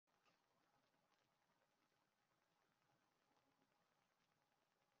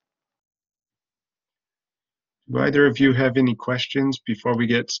Do either of you have any questions before we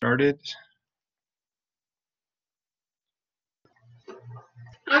get started?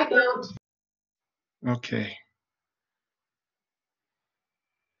 I don't. Okay.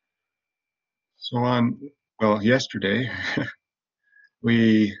 So yesterday,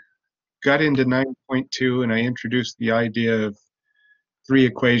 we got into 9.2 and I introduced the idea of three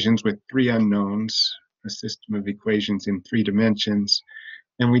equations with three unknowns, a system of equations in three dimensions.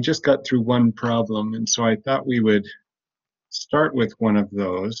 And we just got through one problem. And so I thought we would start with one of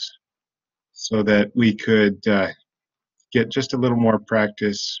those so that we could get just a little more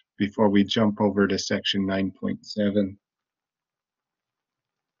practice before we jump over to section 9.7.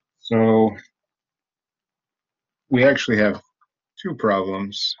 So we actually have two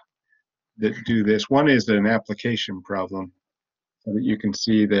problems that do this. One is an application problem, so that you can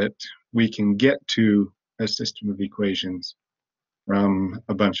see that we can get to a system of equations from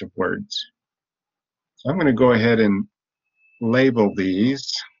a bunch of words. So I'm going to go ahead and label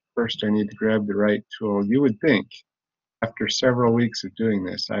these. First, I need to grab the right tool. You would think after several weeks of doing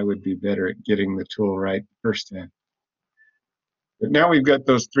this, I would be better at getting the tool right the first time. But now we've got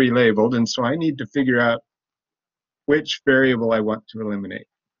those three labeled, and so I need to figure out which variable I want to eliminate.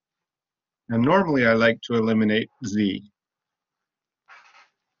 Now, normally I like to eliminate z.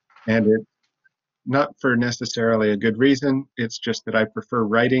 And it's not for necessarily a good reason. It's just that I prefer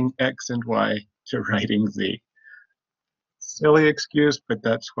writing x and y to writing z. Silly excuse, but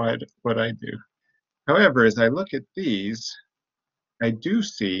that's what I do. However, as I look at these, I do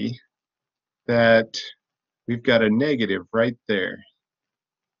see that we've got a negative right there.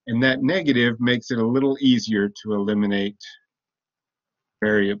 And that negative makes it a little easier to eliminate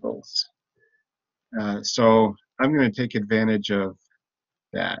variables. So I'm going to take advantage of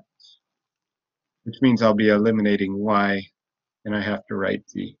that, which means I'll be eliminating y, and I have to write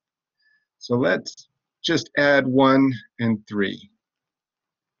z. So let's just add 1 and 3.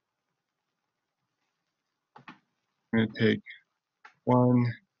 I'm going to take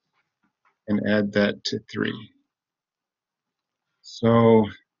 1 and add that to 3. So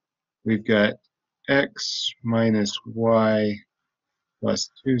we've got x minus y plus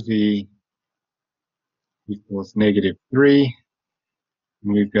 2z equals negative 3.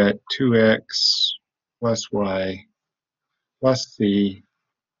 And we've got 2x plus y plus z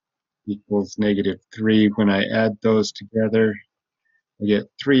equals negative 3. When I add those together, I get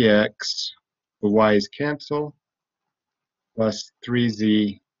 3x, the y's cancel, plus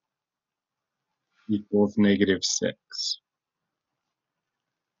 3z equals negative 6.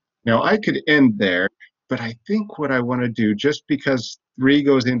 Now I could end there, but I think what I want to do, just because 3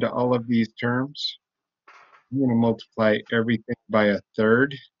 goes into all of these terms, I'm going to multiply everything by a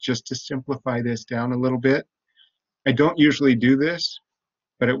third just to simplify this down a little bit. I don't usually do this,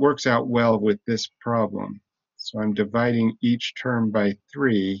 but it works out well with this problem. So I'm dividing each term by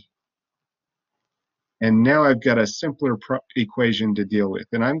 3. And now I've got a simpler equation to deal with.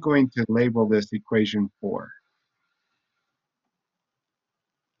 And I'm going to label this equation 4.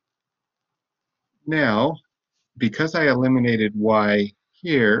 Now, because I eliminated y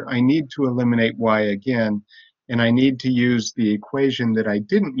here, I need to eliminate y again, and I need to use the equation that I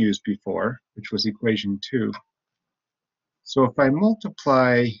didn't use before, which was equation 2. So if I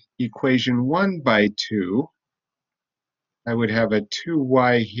multiply equation 1 by 2, I would have a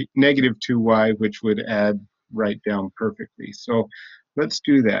 2y, negative 2y, which would add right down perfectly. So let's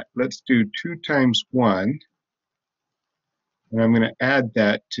do that. Let's do 2 times 1, and I'm going to add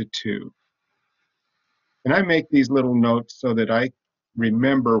that to 2. And I make these little notes so that I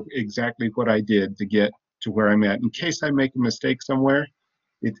remember exactly what I did to get to where I'm at. In case I make a mistake somewhere,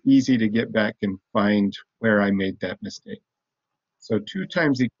 it's easy to get back and find where I made that mistake. So 2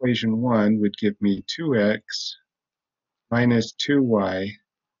 times equation 1 would give me 2x minus 2y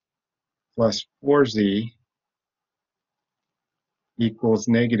plus 4z equals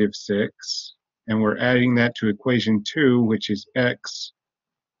negative 6. And we're adding that to equation 2, which is x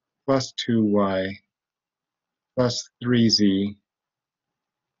plus 2y plus 3z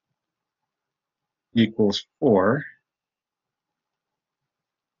equals 4.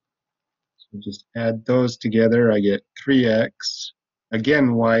 So just add those together. I get 3x.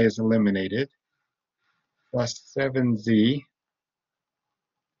 Again, y is eliminated. Plus 7z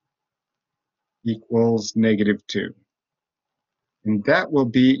equals negative 2. And that will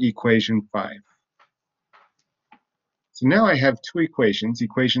be equation 5. So now I have two equations,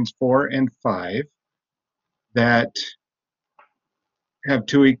 equations 4 and 5, that have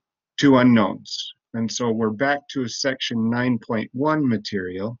two unknowns. And so we're back to section 9.1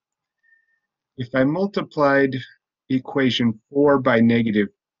 material. If I multiplied equation 4 by negative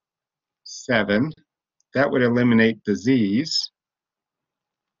 7, that would eliminate the z's.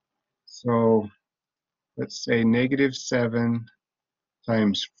 So let's say negative 7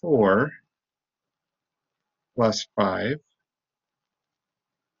 times 4 plus 5.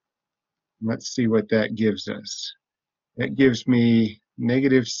 Let's see what that gives us. That gives me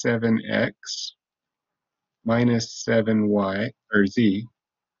negative 7x minus 7y, or z,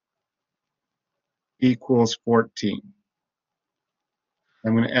 equals 14.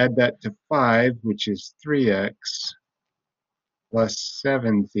 I'm going to add that to 5, which is 3x plus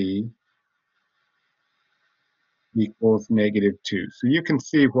 7z equals negative 2. So you can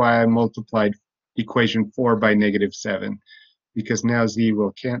see why I multiplied equation 4 by negative 7, because now z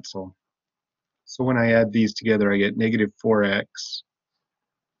will cancel. So when I add these together, I get negative 4x.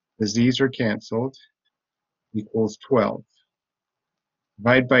 The z's are canceled, equals 12.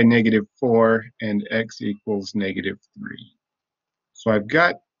 Divide by negative 4, and x equals negative 3. So I've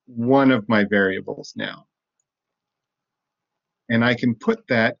got one of my variables now. And I can put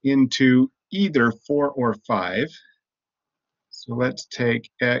that into either 4 or 5. So let's take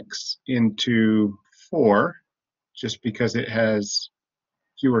x into 4, just because it has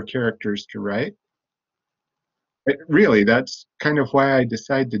fewer characters to write. But really, that's kind of why I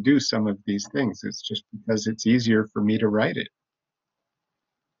decide to do some of these things. It's just because it's easier for me to write it.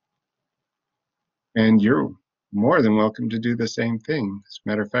 And you're more than welcome to do the same thing. As a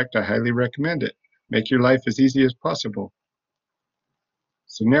matter of fact, I highly recommend it. Make your life as easy as possible.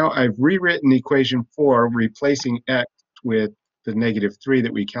 So now I've rewritten equation 4, replacing x with the negative 3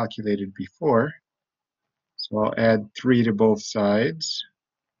 that we calculated before. So I'll add 3 to both sides,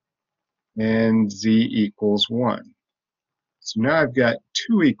 and z equals 1. So now I've got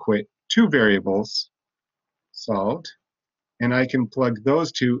two variables solved, and I can plug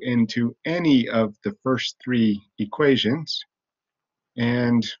those two into any of the first 3 equations.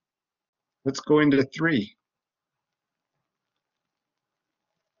 And let's go into 3.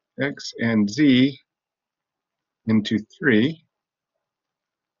 X and z into 3.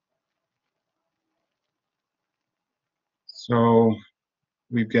 So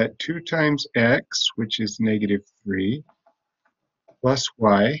we've got 2 times x, which is negative 3, plus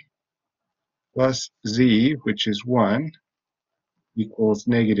y, plus z, which is 1, equals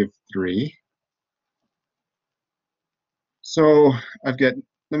negative 3. So I've got,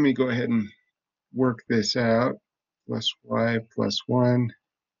 let me go ahead and work this out. Plus y plus 1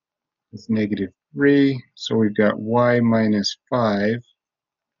 is negative 3. So we've got y minus 5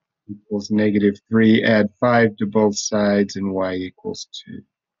 equals negative 3. Add 5 to both sides, and y equals 2.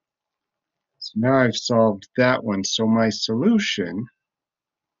 So now I've solved that one. So my solution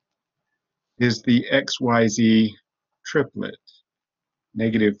is the xyz triplet.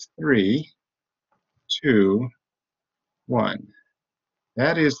 Negative 3, 2, 1.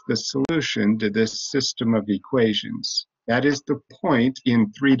 That is the solution to this system of equations. That is the point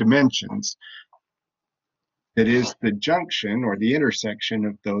in 3 dimensions that is the junction or the intersection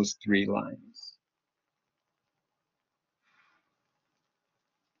of those 3 lines.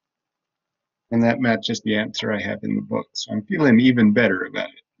 And that matches the answer I have in the book. So I'm feeling even better about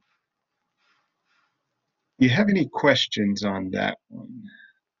it. Do you have any questions on that one?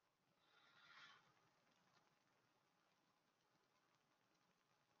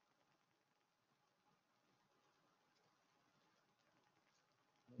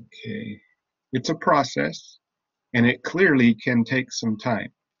 Okay. It's a process, and it clearly can take some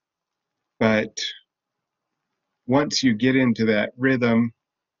time. But once you get into that rhythm,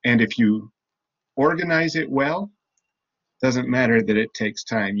 and if you organize it well, doesn't matter that it takes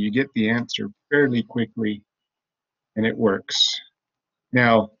time. You get the answer fairly quickly, and it works.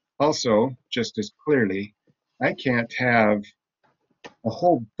 Now, also, just as clearly, I can't have a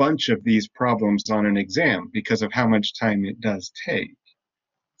whole bunch of these problems on an exam because of how much time it does take.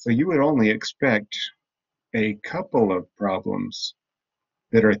 So you would only expect a couple of problems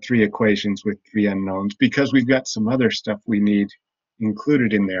that are 3 equations with 3 unknowns, because we've got some other stuff we need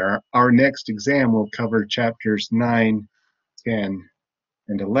included in there. Our next exam will cover chapters 9, 10,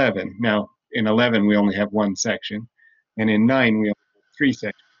 and 11. Now, in 11, we only have 1 section, and in 9, we only have 3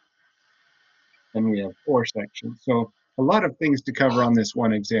 sections, and we have 4 sections. So a lot of things to cover on this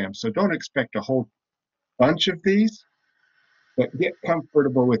one exam. So don't expect a whole bunch of these, but get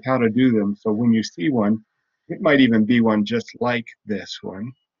comfortable with how to do them. So when you see one, it might even be one just like this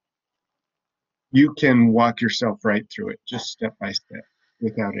one, you can walk yourself right through it, just step by step,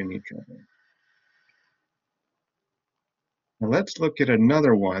 without any trouble. Now let's look at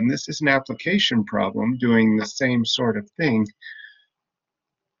another one. This is an application problem doing the same sort of thing.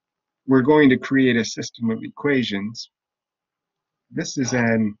 We're going to create a system of equations. This is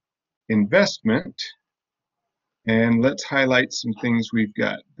an investment And let's highlight some things we've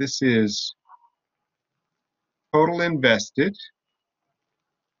got. This is total invested.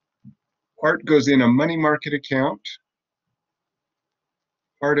 Part goes in a money market account.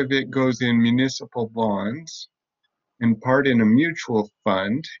 Part of it goes in municipal bonds, and part in a mutual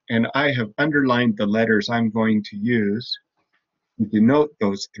fund. And I have underlined the letters I'm going to use to denote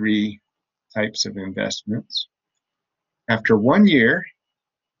those three types of investments. After 1 year,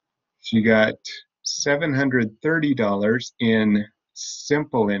 she got $730 in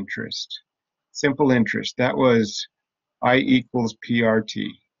simple interest. Simple interest, that was I equals PRT.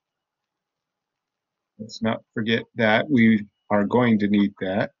 Let's not forget that. We are going to need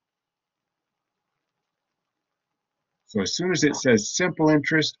that. So as soon as it says simple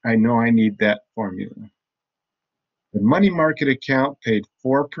interest, I know I need that formula. The money market account paid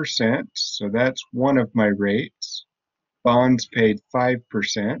 4%, so that's one of my rates. Bonds paid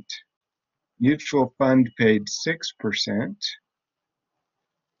 5%. Mutual fund paid 6%.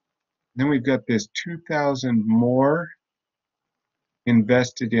 Then we've got this 2,000 more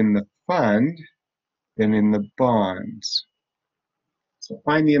invested in the fund than in the bonds. So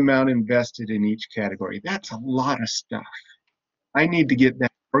find the amount invested in each category. That's a lot of stuff. I need to get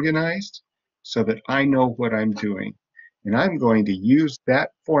that organized so that I know what I'm doing. And I'm going to use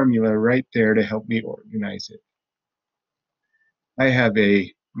that formula right there to help me organize it. I have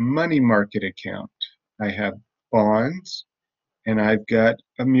a money market account. I have bonds, and I've got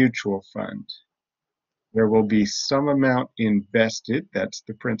a mutual fund. There will be some amount invested, that's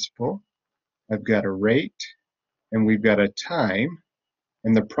the principal. I've got a rate, and we've got a time,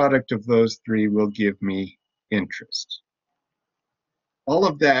 and the product of those three will give me interest. All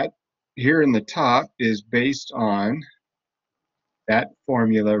of that here in the top is based on that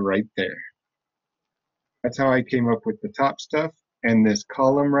formula right there. That's how I came up with the top stuff, and this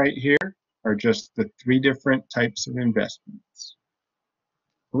column right here are just the three different types of investments.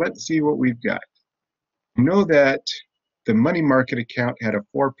 Let's see what we've got. We know that the money market account had a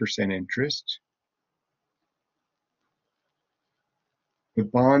 4% interest. The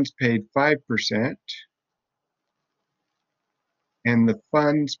bonds paid 5%, and the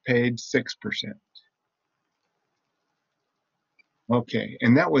funds paid 6%. Okay,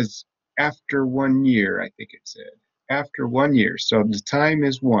 and that was after 1 year, I think it said. After 1 year, so the time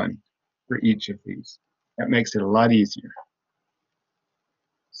is 1 for each of these. That makes it a lot easier.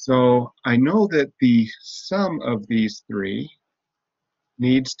 So I know that the sum of these three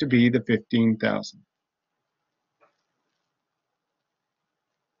needs to be the 15,000.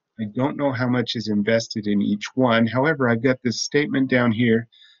 I don't know how much is invested in each one. However, I've got this statement down here,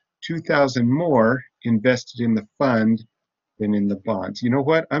 2,000 more invested in the fund than in the bonds. You know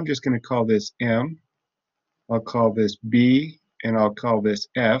what? I'm just going to call this M. I'll call this B, and I'll call this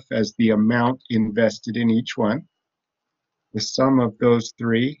F as the amount invested in each one. The sum of those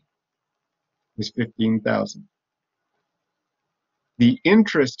three is 15,000. The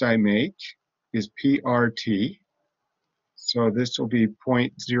interest I make is PRT. So this will be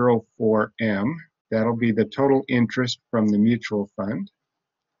 0.04 M. That'll be the total interest from the mutual fund.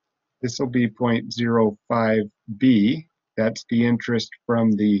 This will be 0.05 B. That's the interest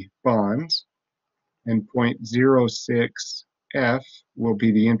from the bonds. And 0.06 F will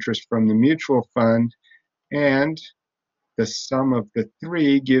be the interest from the mutual fund. And the sum of the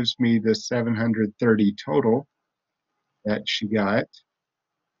three gives me the 730 total that she got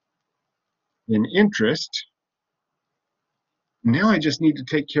in interest. Now I just need to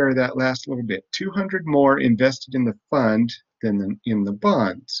take care of that last little bit. 200 more invested in the fund than in the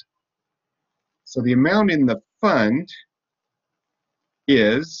bonds. So the amount in the fund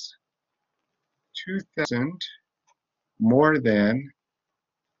is 2,000 more than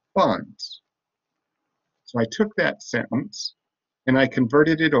bonds. So I took that sentence and I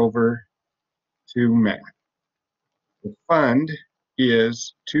converted it over to math. The fund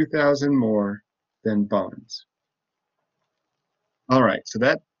is 2,000 more than bonds. All right, so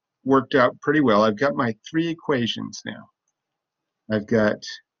that worked out pretty well. I've got my three equations now. I've got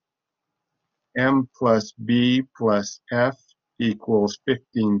M plus B plus F equals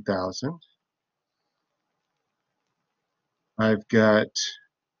 15,000. I've got,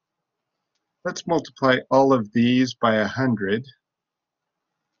 let's multiply all of these by 100.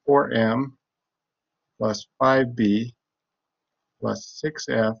 4M plus 5B plus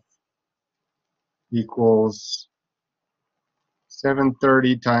 6F equals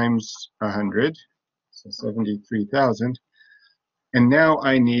 730 times 100, so 73,000. And now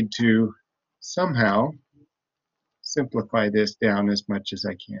I need to somehow simplify this down as much as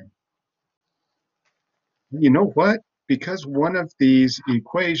I can. You know what? Because one of these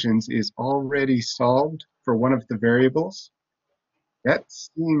equations is already solved, for one of the variables, that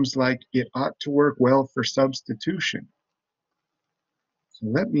seems like it ought to work well for substitution. So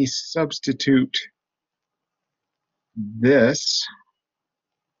let me substitute this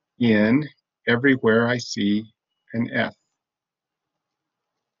in everywhere I see an F.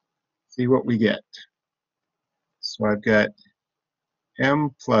 See what we get. So I've got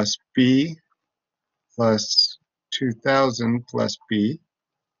M plus B plus 2000 plus B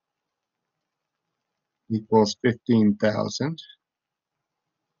equals 15,000.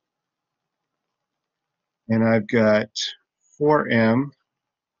 And I've got 4M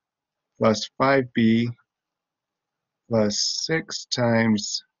plus 5B plus 6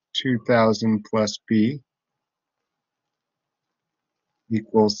 times 2000 plus B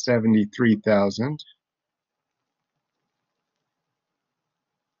equals 73,000.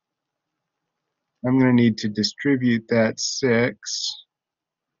 I'm going to need to distribute that 6,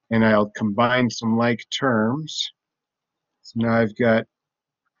 and I'll combine some like terms. So now I've got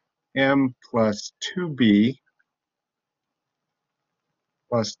M plus 2B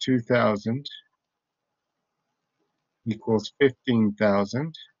plus 2000 equals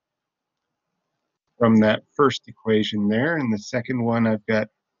 15,000 from that first equation there. And the second one, I've got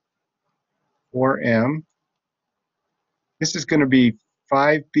 4M. This is going to be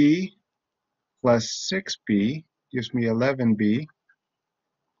 5B plus 6B gives me 11B.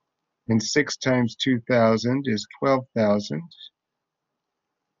 And 6 times 2000 is 12,000.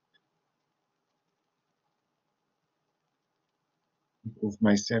 Equals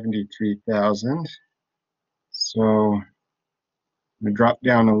my 73,000. So I'm going to drop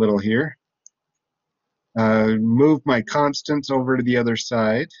down a little here. Move my constants over to the other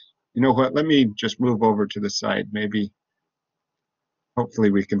side. You know what? Let me just move over to the side. Maybe,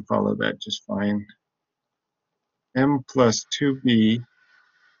 hopefully we can follow that just fine. M plus 2B,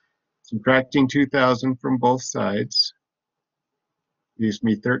 subtracting 2,000 from both sides, gives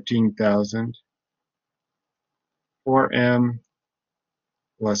me 13,000. 4M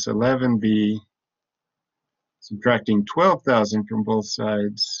plus 11B, subtracting 12,000 from both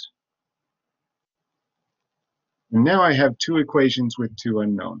sides. And now I have two equations with two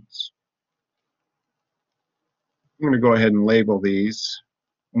unknowns. I'm going to go ahead and label these.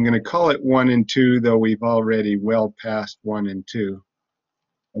 I'm going to call it 1 and 2, though we've already well passed 1 and 2.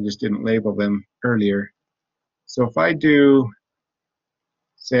 I just didn't label them earlier. So if I do,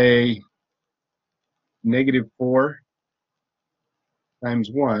 say, -4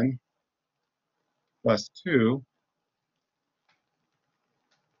 times 1 plus 2,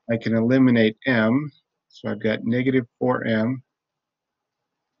 I can eliminate M. So I've got -4M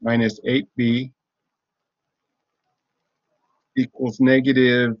minus 8B equals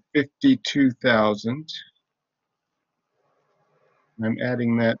 -52,000. I'm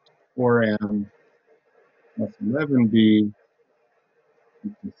adding that to 4M plus 11B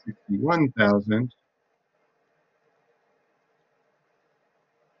equals 61,000.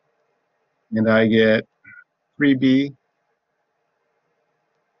 And I get 3B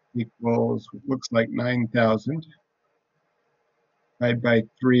equals what looks like 9,000. Divide by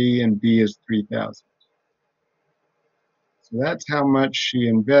 3, and B is 3,000. So that's how much she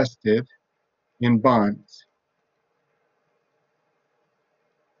invested in bonds.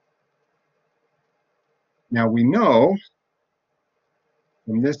 Now we know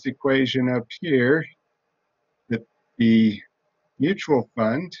from this equation up here that the mutual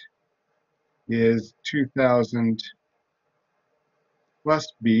fund is 2,000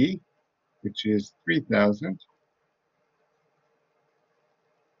 plus B, which is 3,000.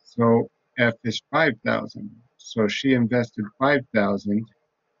 So F is 5,000. So she invested 5,000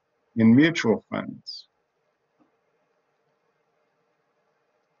 in mutual funds.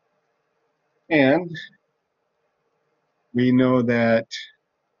 And we know that,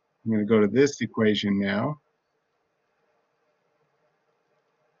 I'm going to go to this equation now,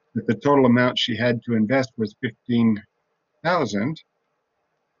 that the total amount she had to invest was 15,000.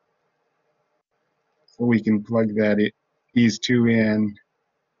 So we can plug these two in.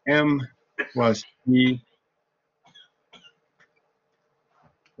 M plus B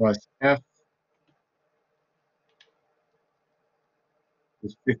plus F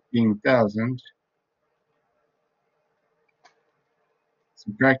is 15,000.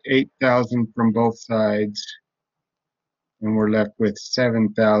 Subtract 8,000 from both sides, and we're left with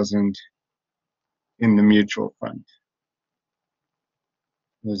 7,000 in the mutual fund.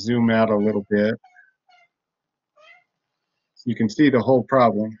 We'll zoom out a little bit so you can see the whole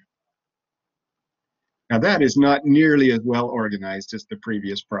problem. Now that is not nearly as well organized as the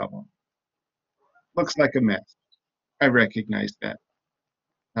previous problem. Looks like a mess. I recognize that.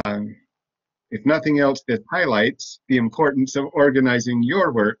 if nothing else, this highlights the importance of organizing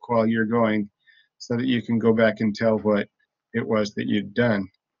your work while you're going so that you can go back and tell what it was that you'd done.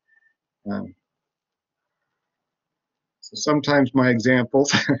 So sometimes my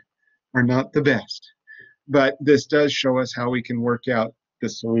examples are not the best, but this does show us how we can work out the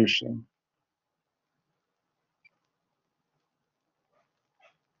solution.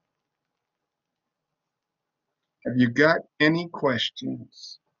 Have you got any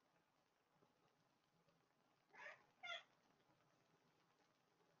questions?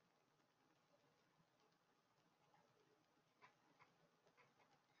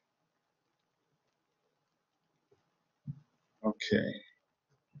 Okay.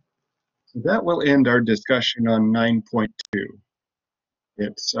 So that will end our discussion on 9.2.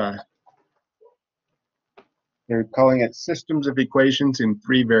 It's they're calling it systems of equations in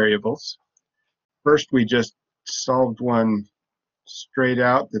 3 variables. First, we just solved one straight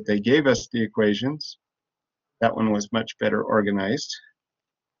out that they gave us the equations. That one was much better organized.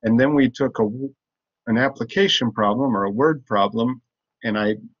 And then we took an application problem or a word problem,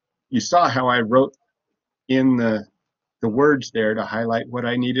 and you saw how I wrote in the words there to highlight what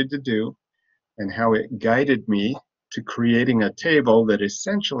I needed to do and how it guided me to creating a table that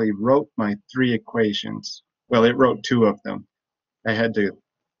essentially wrote my 3 equations. Well, it wrote 2 of them. I had to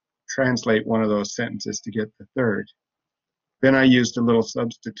translate one of those sentences to get the third. Then I used a little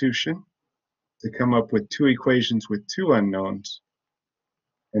substitution to come up with 2 equations with 2 unknowns.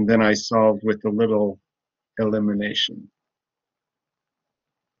 And then I solved with a little elimination.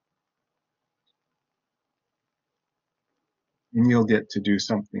 And you'll get to do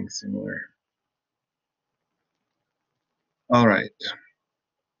something similar. All right.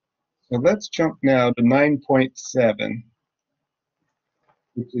 So let's jump now to 9.7,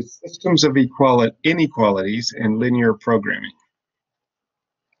 which is systems of inequalities and linear programming.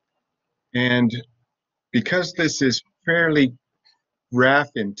 And because this is fairly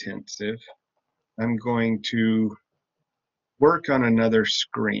graph intensive, I'm going to work on another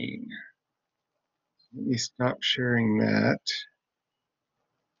screen. Let me stop sharing that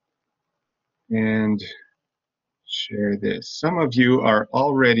and share this. Some of you are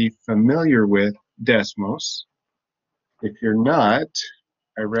already familiar with Desmos. If you're not,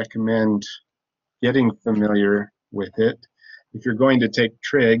 I recommend getting familiar with it. If you're going to take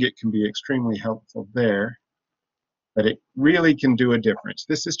trig, it can be extremely helpful there, but it really can do a difference.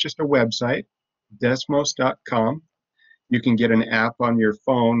 This is just a website, desmos.com. You can get an app on your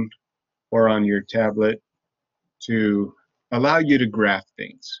phone or on your tablet to allow you to graph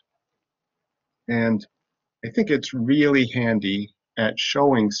things. And I think it's really handy at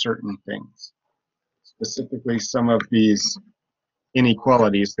showing certain things, specifically some of these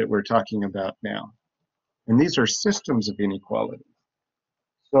inequalities that we're talking about now. And these are systems of inequality.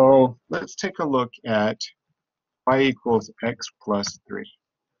 So let's take a look at y equals x plus 3.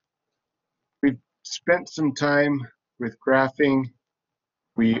 We've spent some time with graphing.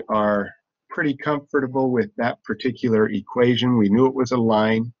 We are pretty comfortable with that particular equation. We knew it was a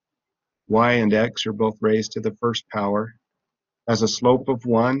line. Y and x are both raised to the first power. Has a slope of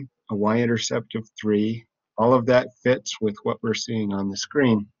 1, a y-intercept of 3. All of that fits with what we're seeing on the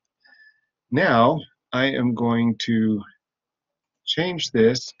screen. Now I am going to change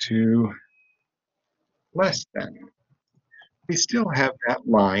this to less than. We still have that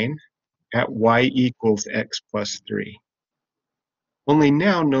line at y equals x plus 3. Only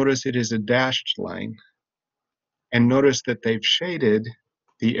now notice it is a dashed line, and notice that they've shaded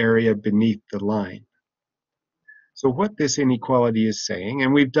the area beneath the line. So what this inequality is saying,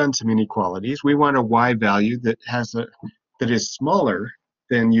 and we've done some inequalities, we want a y value that is smaller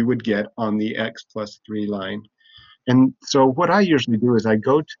than you would get on the x plus 3 line. And so what I usually do is I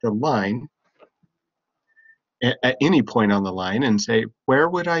go to the line at any point on the line and say, where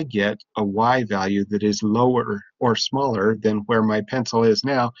would I get a y value that is lower or smaller than where my pencil is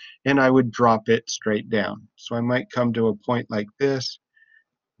now? And I would drop it straight down. So I might come to a point like this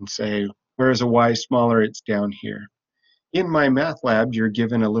and say, where is a y smaller? It's down here. In MyMathLab, you're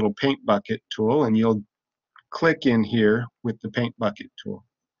given a little paint bucket tool, and you'll click in here with the paint bucket tool.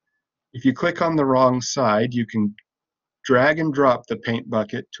 If you click on the wrong side, you can drag and drop the paint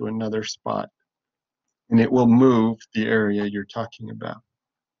bucket to another spot, and it will move the area you're talking about.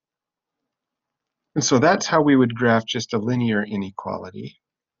 And so that's how we would graph just a linear inequality.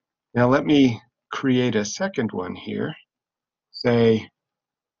 Now let me create a second one here. Say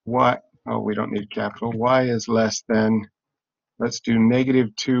what, oh, we don't need capital. Y is less than, let's do negative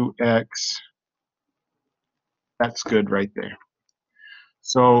 2x. That's good right there.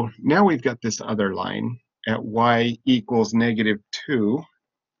 So now we've got this other line at y equals negative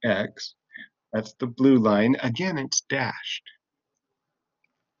 2x. That's the blue line. Again, it's dashed.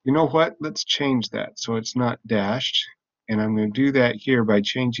 You know what? Let's change that so it's not dashed. And I'm going to do that here by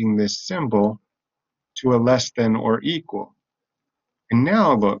changing this symbol to a less than or equal. And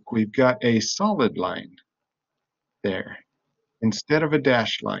now look, we've got a solid line there instead of a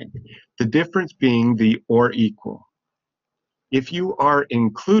dashed line. The difference being the or equal. If you are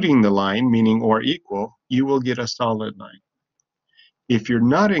including the line, meaning or equal, you will get a solid line. If you're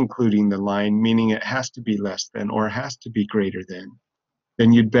not including the line, meaning it has to be less than or has to be greater than,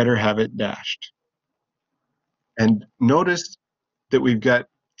 then you'd better have it dashed. And notice that we've got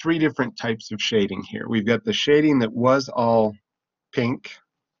three different types of shading here. We've got the shading that was all pink,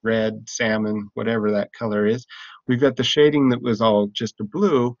 red, salmon, whatever that color is. We've got the shading that was all just a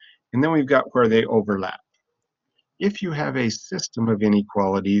blue, and then we've got where they overlap. If you have a system of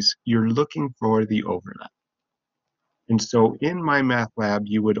inequalities, you're looking for the overlap. And so in MyMathLab,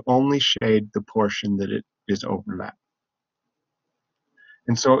 you would only shade the portion that it is overlapped.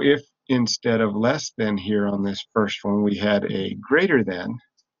 And so if instead of less than here on this first one, we had a greater than,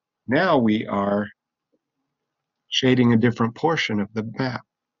 now we are shading a different portion of the map.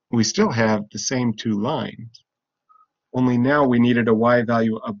 We still have the same two lines, only now we needed a y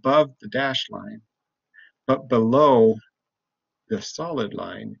value above the dashed line, but below the solid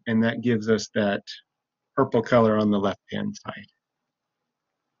line, and that gives us that purple color on the left-hand side.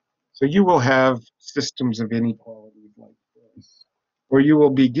 So you will have systems of inequalities like this, where you will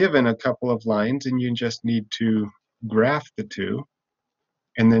be given a couple of lines and you just need to graph the two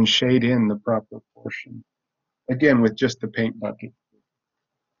and then shade in the proper portion. Again, with just the paint bucket.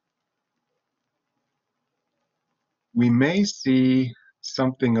 We may see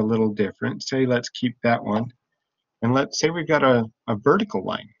something a little different. Say, let's keep that one. And let's say we've got a vertical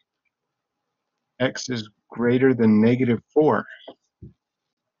line. X is greater than -4.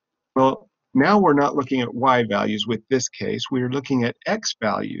 Well, now we're not looking at y values with this case. We're looking at x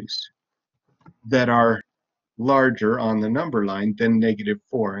values that are larger on the number line than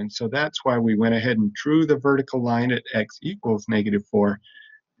 -4. And so that's why we went ahead and drew the vertical line at x equals -4,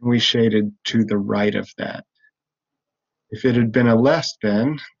 and we shaded to the right of that. If it had been a less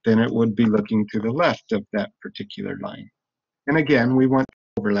than, then it would be looking to the left of that particular line. And again, we want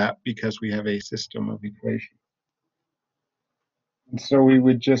overlap because we have a system of equations. And so we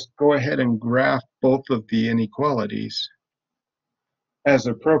would just go ahead and graph both of the inequalities as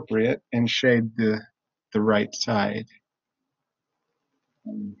appropriate and shade the right side.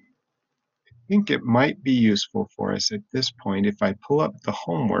 I think it might be useful for us at this point if I pull up the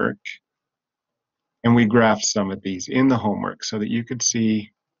homework and we graph some of these in the homework so that you could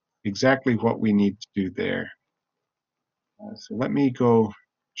see exactly what we need to do there. So let me go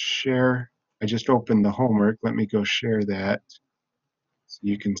share. I just opened the homework. Let me go share that so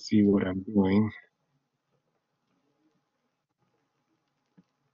you can see what I'm doing.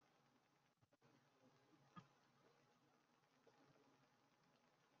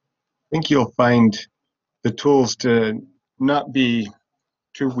 I think you'll find the tools to not be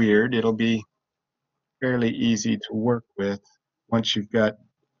too weird. It'll be fairly easy to work with once you've got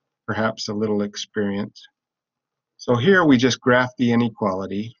perhaps a little experience. So here we just graph the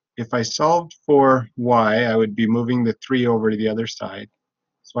inequality. If I solved for y, I would be moving the 3 over to the other side.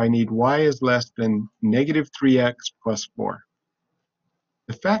 So I need y is less than -3x plus 4.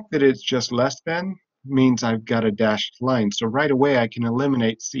 The fact that it's just less than means I've got a dashed line. So right away I can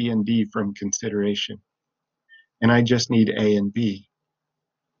eliminate c and d from consideration. And I just need a and b.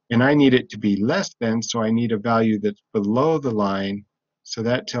 And I need it to be less than, so I need a value that's below the line. So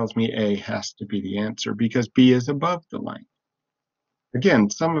that tells me a has to be the answer because b is above the line. Again,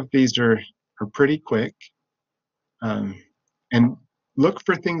 some of these are pretty quick. And look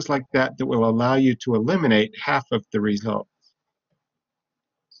for things like that that will allow you to eliminate half of the results.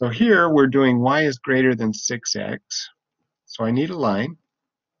 So here we're doing y is greater than 6x. So I need a line.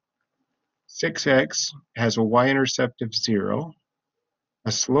 6x has a y-intercept of 0,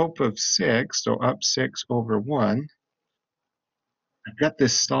 a slope of 6, so up 6 over 1. I've got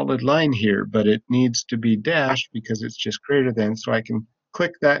this solid line here, but it needs to be dashed because it's just greater than, so I can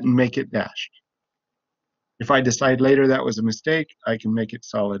click that and make it dashed. If I decide later that was a mistake, I can make it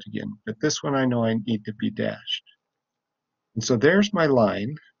solid again. But this one I know I need to be dashed. And so there's my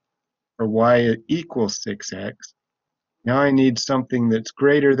line for y equals 6x. Now I need something that's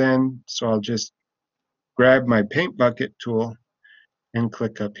greater than, so I'll just grab my paint bucket tool and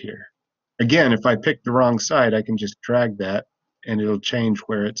click up here. Again, if I pick the wrong side, I can just drag that and it'll change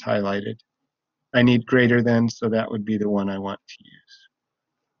where it's highlighted. I need greater than, so that would be the one I want to use.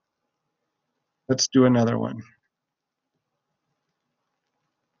 Let's do another one.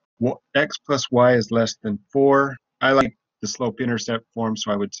 x plus y is less than 4. I like the slope-intercept form,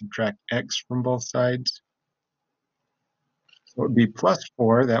 so I would subtract x from both sides. So it would be plus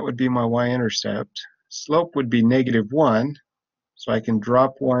 4. That would be my y-intercept. Slope would be -1, so I can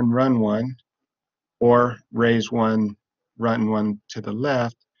drop 1, run 1, or raise 1, run 1 to the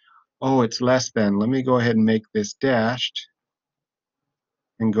left. Oh, it's less than. Let me go ahead and make this dashed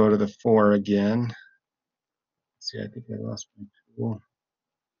and go to the 4 again. Let's see, I think I lost my tool.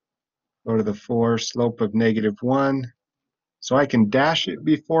 Go to the 4, slope of -1. So I can dash it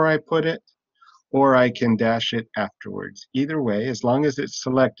before I put it, or I can dash it afterwards. Either way, as long as it's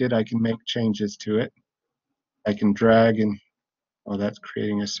selected, I can make changes to it. I can drag and, oh, that's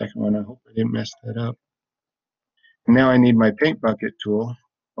creating a second one. I hope I didn't mess that up. And now I need my paint bucket tool.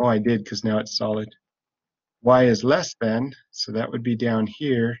 Oh, I did, because now it's solid. Y is less than, so that would be down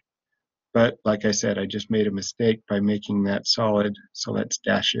here. But like I said, I just made a mistake by making that solid, so let's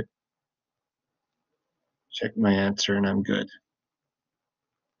dash it. Check my answer, and I'm good.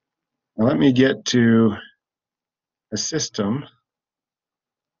 Now let me get to a system.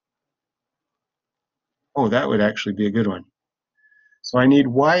 Oh, that would actually be a good one. So I need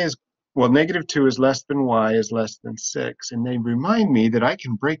y is, well, -2 is less than y is less than 6. And they remind me that I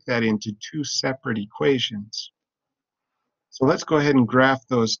can break that into two separate equations. So let's go ahead and graph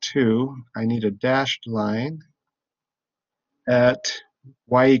those two. I need a dashed line at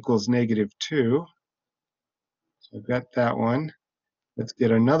y equals -2. So I've got that one. Let's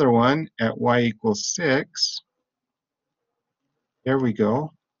get another one at y equals 6. There we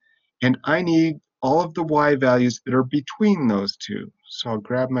go. And I need all of the y values that are between those two. So I'll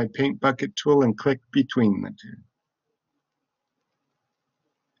grab my paint bucket tool and click between the two.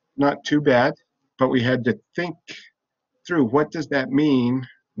 Not too bad, but we had to think through, what does that mean?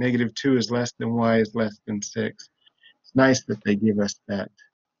 -2 is less than y is less than 6. It's nice that they give us that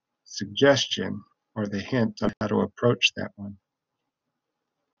suggestion or the hint on how to approach that one.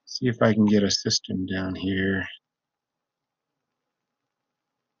 See if I can get a system down here.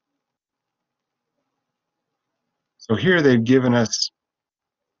 So here they've given us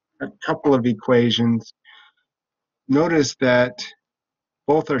a couple of equations. Notice that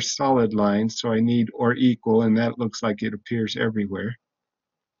both are solid lines, so I need or equal, and that looks like it appears everywhere.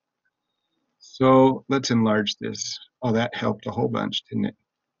 So let's enlarge this. Oh, that helped a whole bunch, didn't it?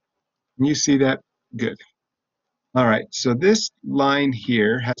 Can you see that? Good. All right, so this line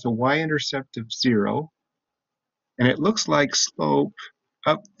here has a y-intercept of 0, and it looks like slope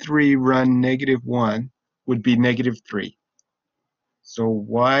up 3, run -1 would be -3. So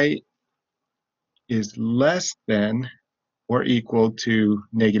y is less than or equal to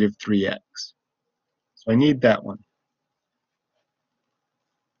 -3x. So I need that one.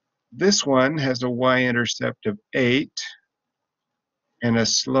 This one has a y-intercept of 8 and a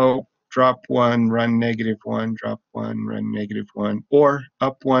slope drop 1, run -1, drop 1, run -1, or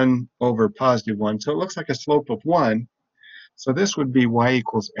up 1 over +1. So it looks like a slope of 1. So this would be y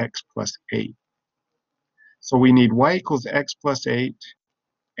equals x plus 8. So we need y equals x plus 8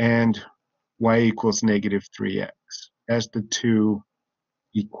 and y equals -3x as the two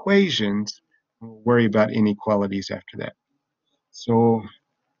equations. We'll worry about inequalities after that. So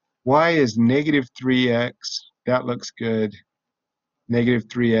y is -3x. That looks good.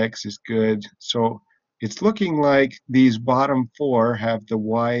 -3x is good. So it's looking like these bottom four have the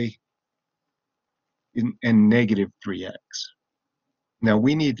y and -3x. Now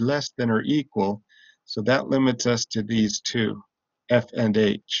we need less than or equal, so that limits us to these two, f and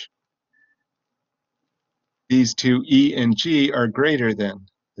h. These two, e and g, are greater than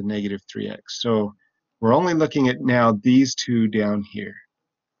the -3x. So we're only looking at now these two down here.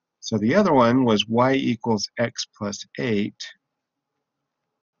 So the other one was y equals x plus 8.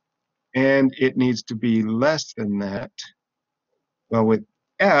 And it needs to be less than that. Well, with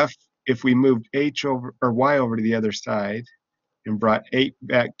f, if we moved h over or y over to the other side and brought 8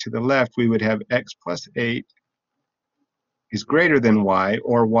 back to the left, we would have x plus 8 is greater than y,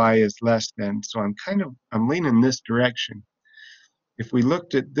 or y is less than. So I'm leaning this direction. If we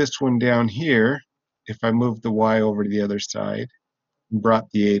looked at this one down here, if I moved the y over to the other side and brought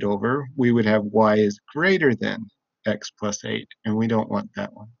the 8 over, we would have y is greater than x plus 8, and we don't want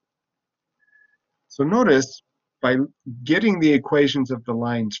that one. So notice, by getting the equations of the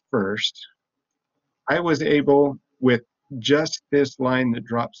lines first, I was able, with just this line that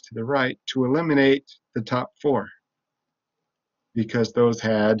drops to the right, to eliminate the top four, because those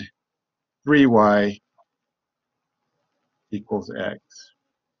had 3y equals x.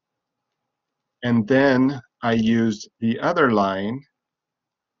 And then I used the other line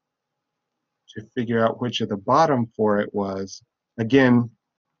to figure out which of the bottom four it was. Again,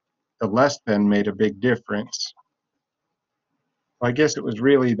 the less than made a big difference. I guess it was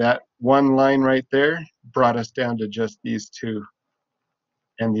really that one line right there brought us down to just these two,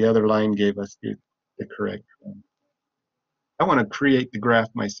 and the other line gave us the correct one. I want to create the graph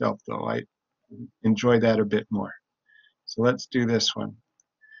myself, though. I enjoy that a bit more. So let's do this one.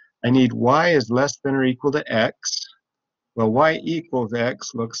 I need y is less than or equal to x. Well, y equals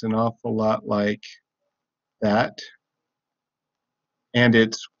x looks an awful lot like that. And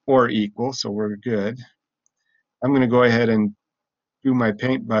it's or equal, so we're good. I'm going to go ahead and do my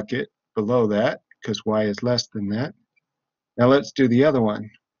paint bucket below that because y is less than that. Now let's do the other one.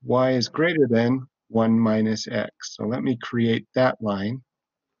 Y is greater than 1 minus x. So let me create that line.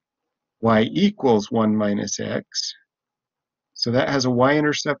 Y equals 1 minus x. So that has a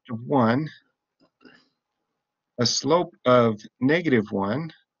y-intercept of 1, a slope of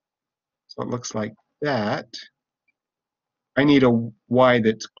 -1. So it looks like that. I need a y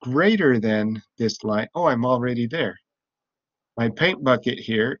that's greater than this line. Oh, I'm already there. My paint bucket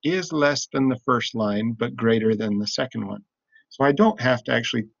here is less than the first line, but greater than the second one. So I don't have to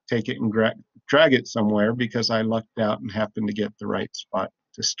actually take it and drag it somewhere because I lucked out and happened to get the right spot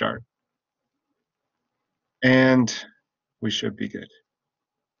to start. And we should be good.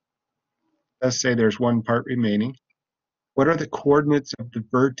 Let's say there's one part remaining. What are the coordinates of the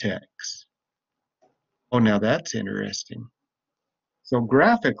vertex? Oh, now that's interesting. So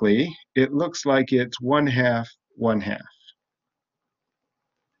graphically, it looks like it's 1/2, 1/2.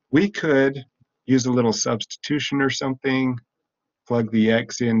 We could use a little substitution or something, plug the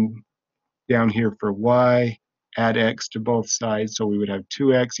x in down here for y, add x to both sides, so we would have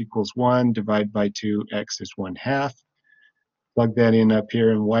 2x equals 1, divide by 2, x is 1/2. Plug that in up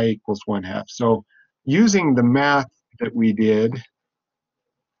here, and y equals 1/2. So using the math that we did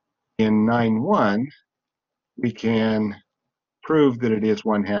in 9.1, we can prove that it is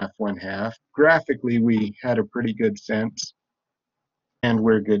 1/2, 1/2. Graphically, we had a pretty good sense, and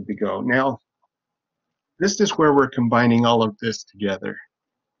we're good to go. Now, this is where we're combining all of this together.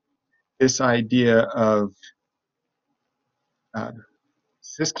 This idea of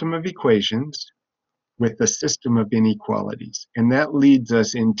system of equations with the system of inequalities. And that leads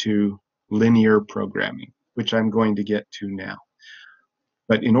us into linear programming, which I'm going to get to now.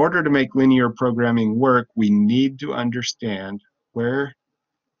 But in order to make linear programming work, we need to understand where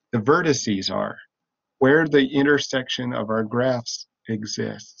the vertices are, where the intersection of our graphs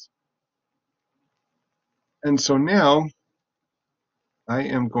exists. And so now I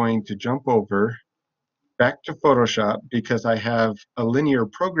am going to jump over back to Photoshop because I have a linear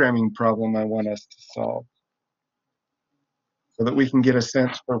programming problem I want us to solve so that we can get a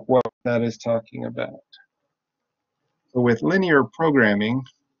sense for what that is talking about. So with linear programming,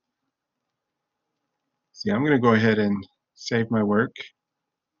 see, I'm going to go ahead and save my work.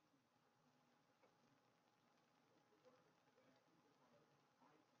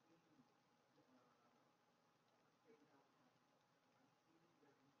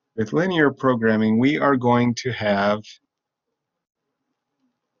 With linear programming, we are going to have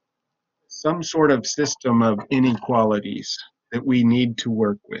some sort of system of inequalities that we need to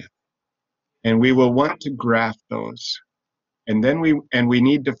work with. And we will want to graph those. And then we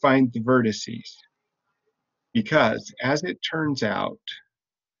need to find the vertices. Because as it turns out,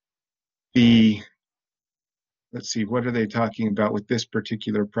 let's see, what are they talking about with this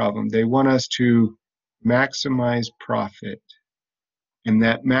particular problem? They want us to maximize profit. And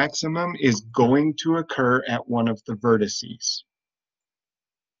that maximum is going to occur at one of the vertices.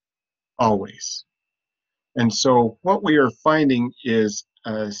 Always. And so what we are finding is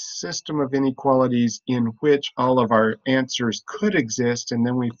a system of inequalities in which all of our answers could exist, and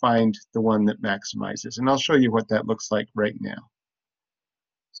then we find the one that maximizes. And I'll show you what that looks like right now.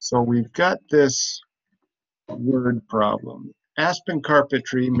 So we've got this word problem. Aspen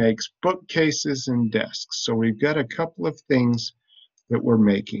Carpentry makes bookcases and desks. So we've got a couple of things that we're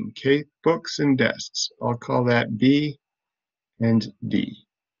making, books and desks. I'll call that B and D.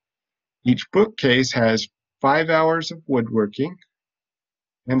 Each bookcase has 5 hours of woodworking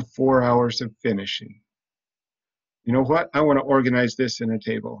and 4 hours of finishing. You know what? I want to organize this in a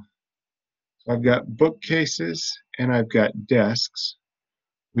table. So I've got bookcases and I've got desks.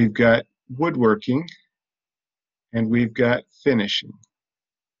 We've got woodworking and we've got finishing.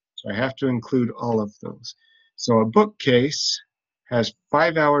 So I have to include all of those. So a bookcase has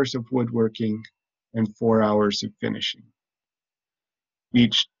 5 hours of woodworking and 4 hours of finishing.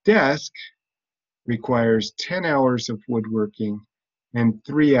 Each desk requires 10 hours of woodworking and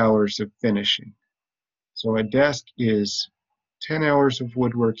 3 hours of finishing. So a desk is 10 hours of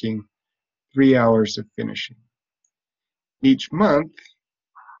woodworking, 3 hours of finishing. Each month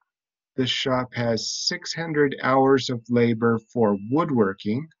this shop has 600 hours of labor for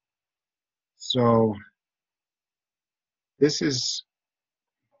woodworking. So this is,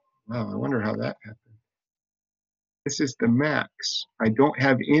 wow, I wonder how that happened. This is the max. I don't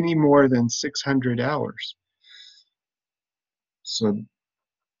have any more than 600 hours. So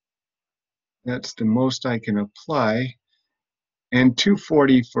that's the most I can apply. And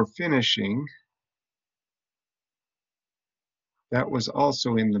 240 for finishing. That was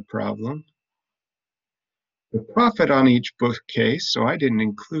also in the problem. The profit on each bookcase, so I didn't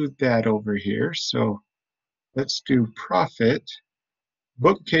include that over here. So let's do profit.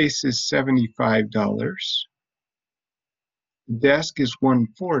 Bookcase is $75. Desk is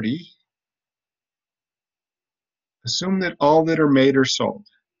 $140. Assume that all that are made are sold.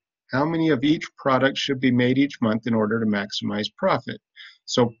 How many of each product should be made each month in order to maximize profit?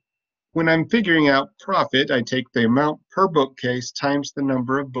 So when I'm figuring out profit, I take the amount per bookcase times the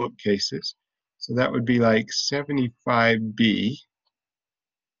number of bookcases. So that would be like 75B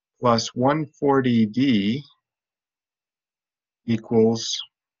plus 140D equals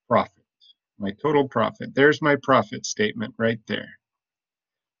profit, my total profit. There's my profit statement right there.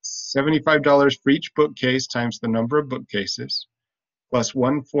 $75 for each bookcase times the number of bookcases, plus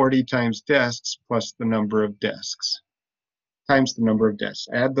 140 times desks plus the number of desks, times the number of desks.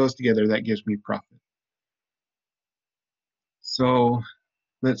 Add those together, that gives me profit. So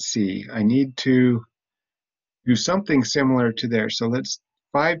let's see, I need to do something similar to there. So let's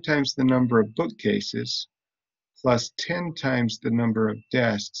 5 times the number of bookcases plus 10 times the number of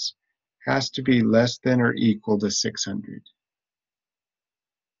desks has to be less than or equal to 600.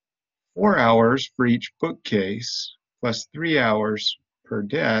 4 hours for each bookcase plus 3 hours per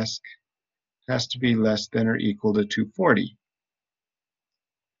desk has to be less than or equal to 240.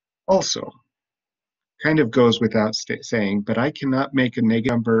 Also, kind of goes without saying, but I cannot make a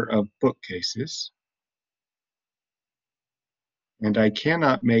negative number of bookcases, and I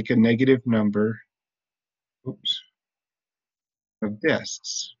cannot make a negative number, of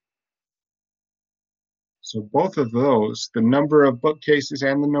desks. So both of those, the number of bookcases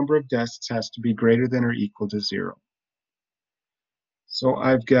and the number of desks, has to be greater than or equal to 0. So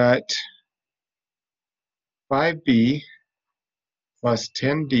I've got 5B plus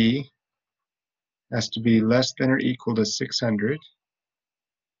 10D has to be less than or equal to 600.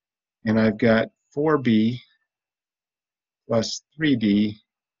 And I've got 4B plus 3D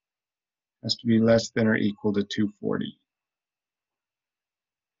has to be less than or equal to 240.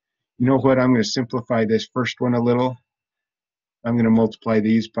 You know what? I'm going to simplify this first one a little. I'm going to multiply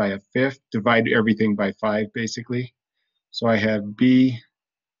these by a fifth, divide everything by 5 basically. So I have B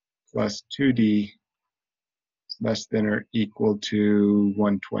plus 2D less than or equal to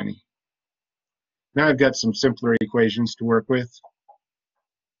 120. Now I've got some simpler equations to work with.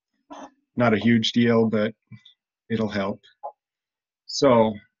 Not a huge deal, but it'll help.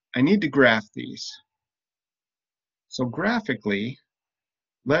 So I need to graph these. So graphically,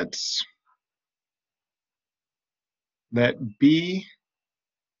 let's let B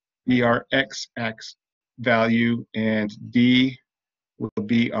be our x-axis value and D will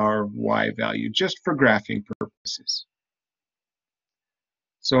be our y value, just for graphing purposes.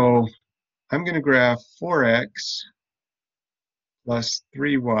 So I'm going to graph 4x plus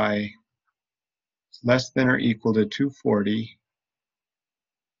 3y less than or equal to 240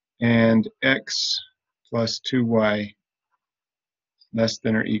 and x plus 2y less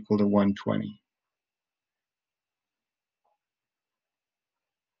than or equal to 120.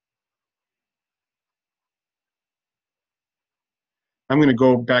 I'm going to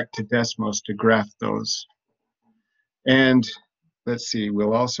go back to Desmos to graph those. And let's see,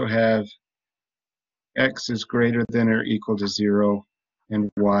 we'll also have x is greater than or equal to 0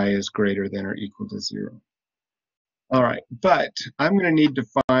 and y is greater than or equal to 0. All right, but I'm going to need to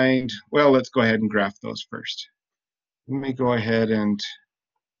find, well, let's go ahead and graph those first. Let me go ahead and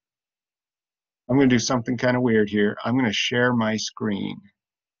I'm going to do something kind of weird here. I'm going to share my screen,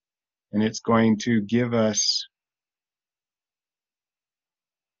 and it's going to give us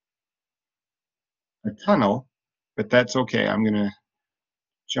a tunnel, but that's okay. I'm going to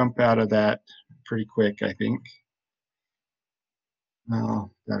jump out of that pretty quick, I think. Oh,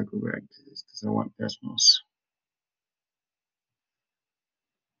 gotta go back to this because I want Desmos.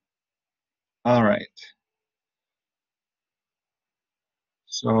 All right.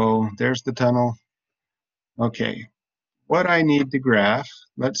 So there's the tunnel. Okay, what I need to graph,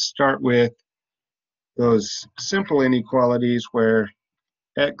 let's start with those simple inequalities where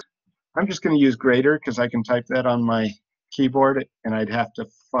x, I'm just going to use greater because I can type that on my keyboard and I'd have to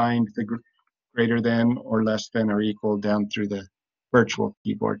find the greater than or less than or equal down through the virtual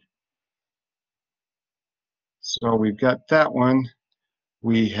keyboard. So we've got that one.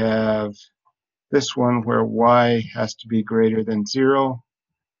 We have this one where y has to be greater than 0.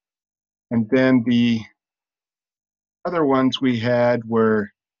 And then the other ones we had were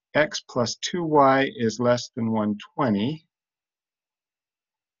x plus 2y is less than 120.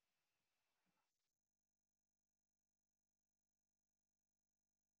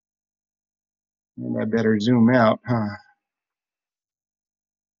 And I better zoom out, huh?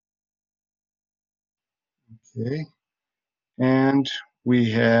 Okay. And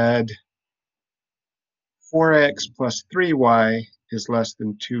we had 4x plus 3y is less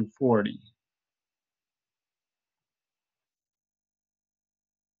than 240.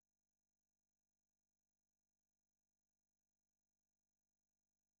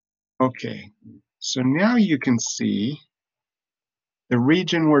 Okay, so now you can see the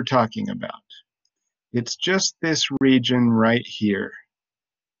region we're talking about. It's just this region right here.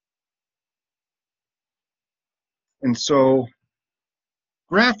 And so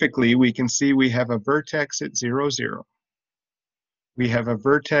graphically, we can see we have a vertex at 0, 0. We have a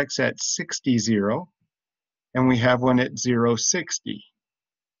vertex at 60, 0. And we have one at 0, 60.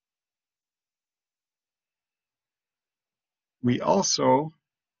 We also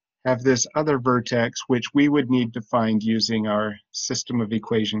have this other vertex, which we would need to find using our system of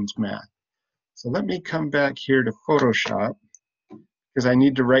equations math. So let me come back here to Photoshop, because I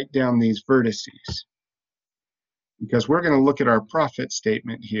need to write down these vertices. Because we're going to look at our profit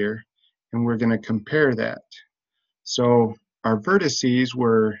statement here, and we're going to compare that. So our vertices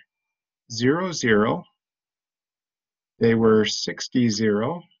were 0, 0. They were 60,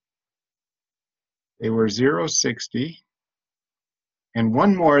 0. They were 0, 60. And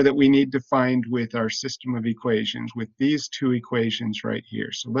one more that we need to find with our system of equations, with these two equations right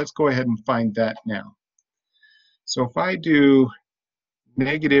here. So let's go ahead and find that now. So if I do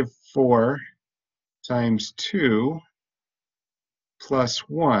 -4 times 2 plus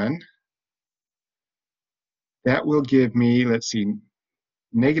 1, that will give me, let's see,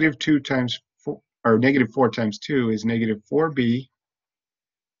 -2 times 4, or -4 times 2 is -4b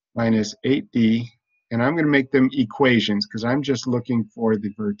minus 8d. And I'm going to make them equations because I'm just looking for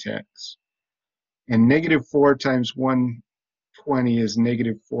the vertex. And -4 times 120 is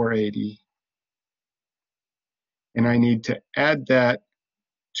 -480. And I need to add that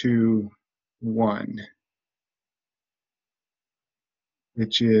to 1,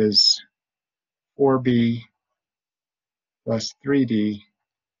 which is 4b plus 3d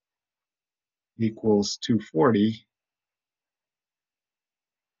equals 240.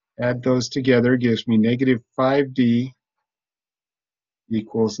 Add those together gives me -5d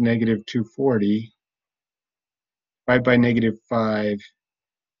equals -240. Divide by -5,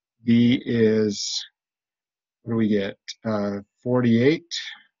 d is, what do we get? 48.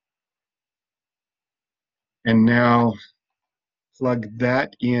 And now plug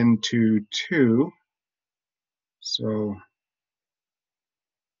that into 2. So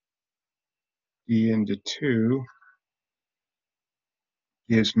d into 2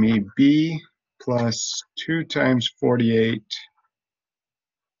 gives me b plus 2 times 48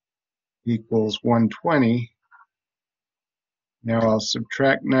 equals 120. Now I'll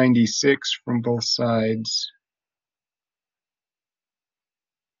subtract 96 from both sides,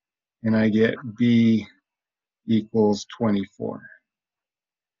 and I get b equals 24.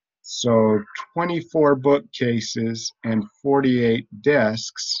 So 24 bookcases and 48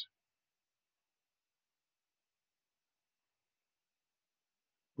 desks.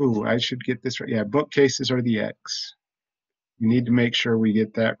 Ooh, I should get this right. Yeah, bookcases are the x. We need to make sure we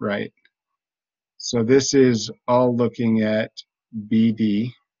get that right. So this is all looking at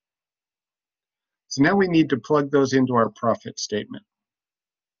BD. So now we need to plug those into our profit statement.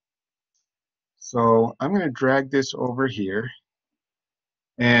 So I'm going to drag this over here.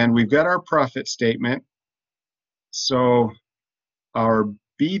 And we've got our profit statement. So our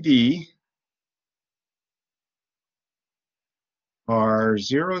BD are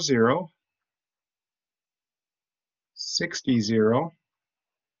 0, 0, 60, 0,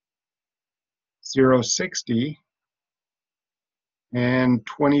 0, 60, and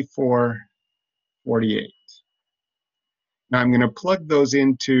 24, 48. Now I'm going to plug those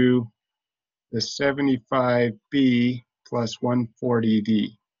into the 75B plus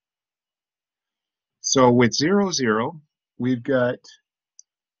 140D. So with 0, 0, we've got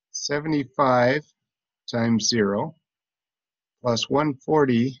 75 times 0 plus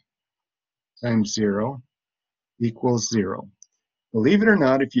 140 times 0 equals 0. Believe it or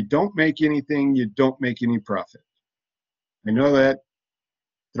not, if you don't make anything, you don't make any profit. I know that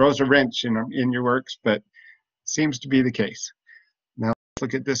throws a wrench in your works, but it seems to be the case. Now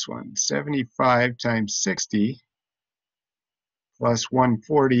let's look at this one. 75 times 60 plus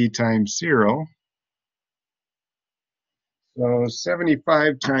 140 times 0. So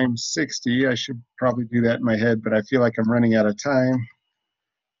 75 times 60, I should probably do that in my head, but I feel like I'm running out of time.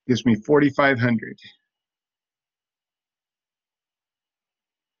 Gives me 4,500.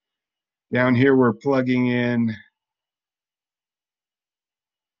 Down here, we're plugging in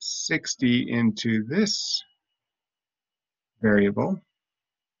 60 into this variable.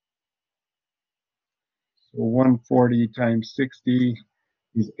 So 140 times 60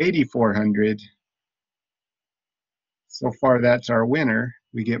 is 8,400. So far, that's our winner.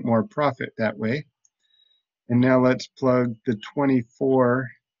 We get more profit that way. And now let's plug the 24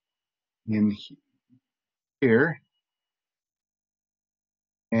 in here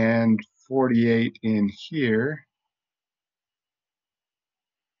and 48 in here.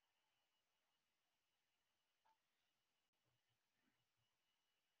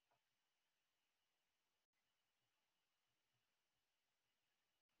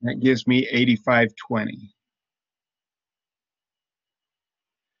 That gives me 8520.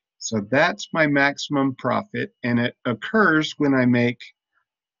 So that's my maximum profit, and it occurs when I make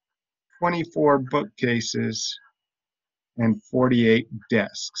 24 bookcases and 48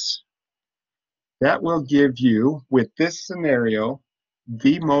 desks. That will give you, with this scenario,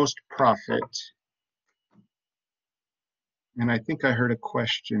 the most profit. And I think I heard a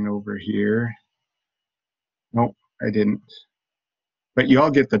question over here. Nope, I didn't. But you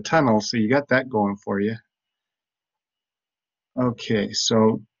all get the tunnel, so you got that going for you. Okay,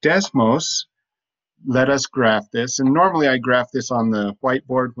 so Desmos let us graph this. And normally I graph this on the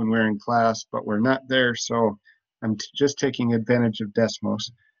whiteboard when we're in class, but we're not there, so I'm just taking advantage of Desmos.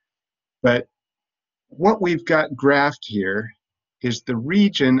 But what we've got graphed here is the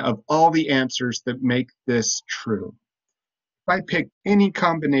region of all the answers that make this true. If I pick any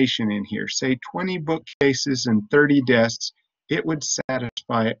combination in here, say 20 bookcases and 30 desks, it would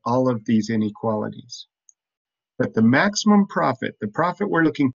satisfy all of these inequalities. But the maximum profit, the profit we're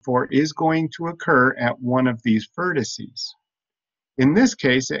looking for, is going to occur at one of these vertices. In this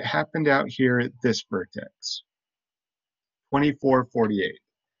case, it happened out here at this vertex, 2448.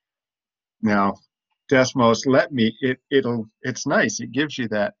 Now, Desmos, let me, it's nice, it gives you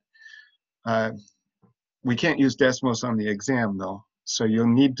that. We can't use Desmos on the exam though, so you'll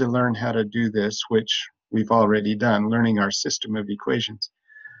need to learn how to do this, which we've already done, learning our system of equations.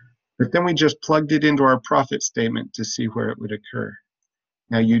 But then we just plugged it into our profit statement to see where it would occur.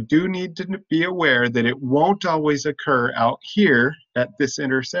 Now you do need to be aware that it won't always occur out here at this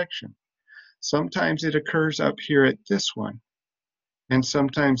intersection. Sometimes it occurs up here at this one, and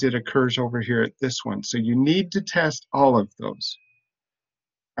sometimes it occurs over here at this one. So you need to test all of those.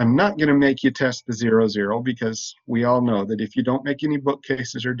 I'm not going to make you test the 0, 0 because we all know that if you don't make any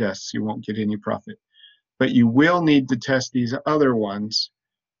bookcases or desks, you won't get any profit. But you will need to test these other ones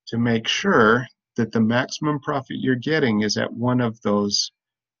to make sure that the maximum profit you're getting is at one of those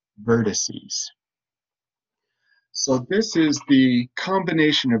vertices. So this is the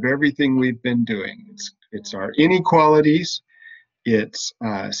combination of everything we've been doing. It's our inequalities, it's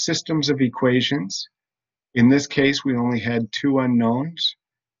systems of equations. In this case, we only had 2 unknowns.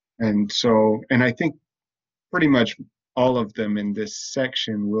 And I think pretty much all of them in this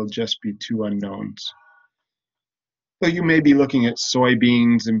section will just be 2 unknowns. So you may be looking at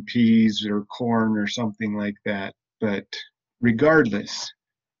soybeans and peas or corn or something like that, but regardless,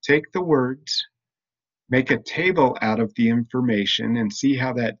 take the words, make a table out of the information and see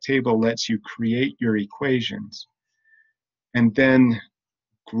how that table lets you create your equations. And then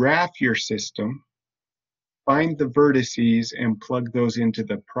graph your system, find the vertices and plug those into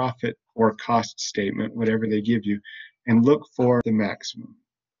the profit or cost statement, whatever they give you, and look for the maximum.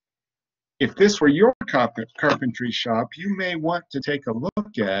 If this were your carpentry shop, you may want to take a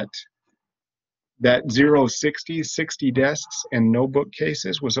look at that 0, 60, 60 desks and no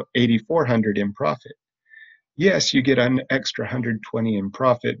bookcases was 8,400 in profit. Yes, you get an extra 120 in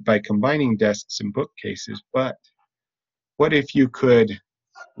profit by combining desks and bookcases, but what if you could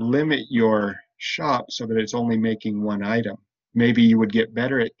limit your shop so that it's only making 1 item? Maybe you would get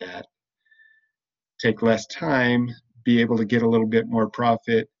better at that, take less time, be able to get a little bit more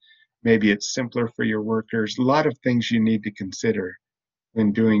profit. Maybe it's simpler for your workers. A lot of things you need to consider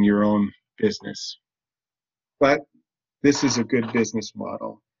when doing your own business. But this is a good business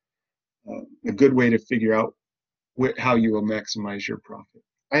model, a good way to figure out how you will maximize your profit.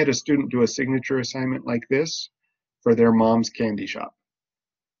 I had a student do a signature assignment like this for their mom's candy shop.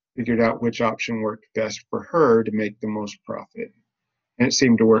 Figured out which option worked best for her to make the most profit. And it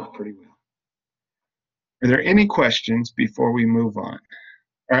seemed to work pretty well. Are there any questions before we move on?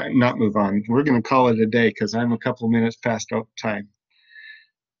 not move on. We're going to call it a day because I'm a couple minutes past out time.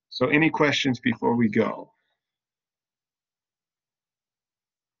 So any questions before we go?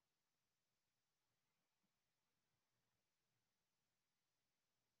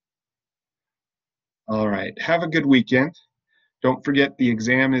 All right. Have a good weekend. Don't forget the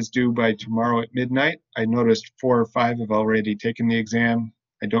exam is due by tomorrow at midnight. I noticed 4 or 5 have already taken the exam.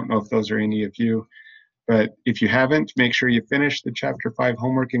 I don't know if those are any of you, but if you haven't, make sure you finish the Chapter 5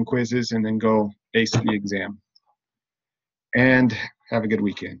 homework and quizzes and then go ace the exam. And have a good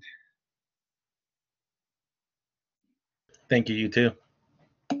weekend. Thank you, you too.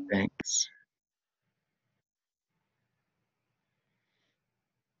 Thanks.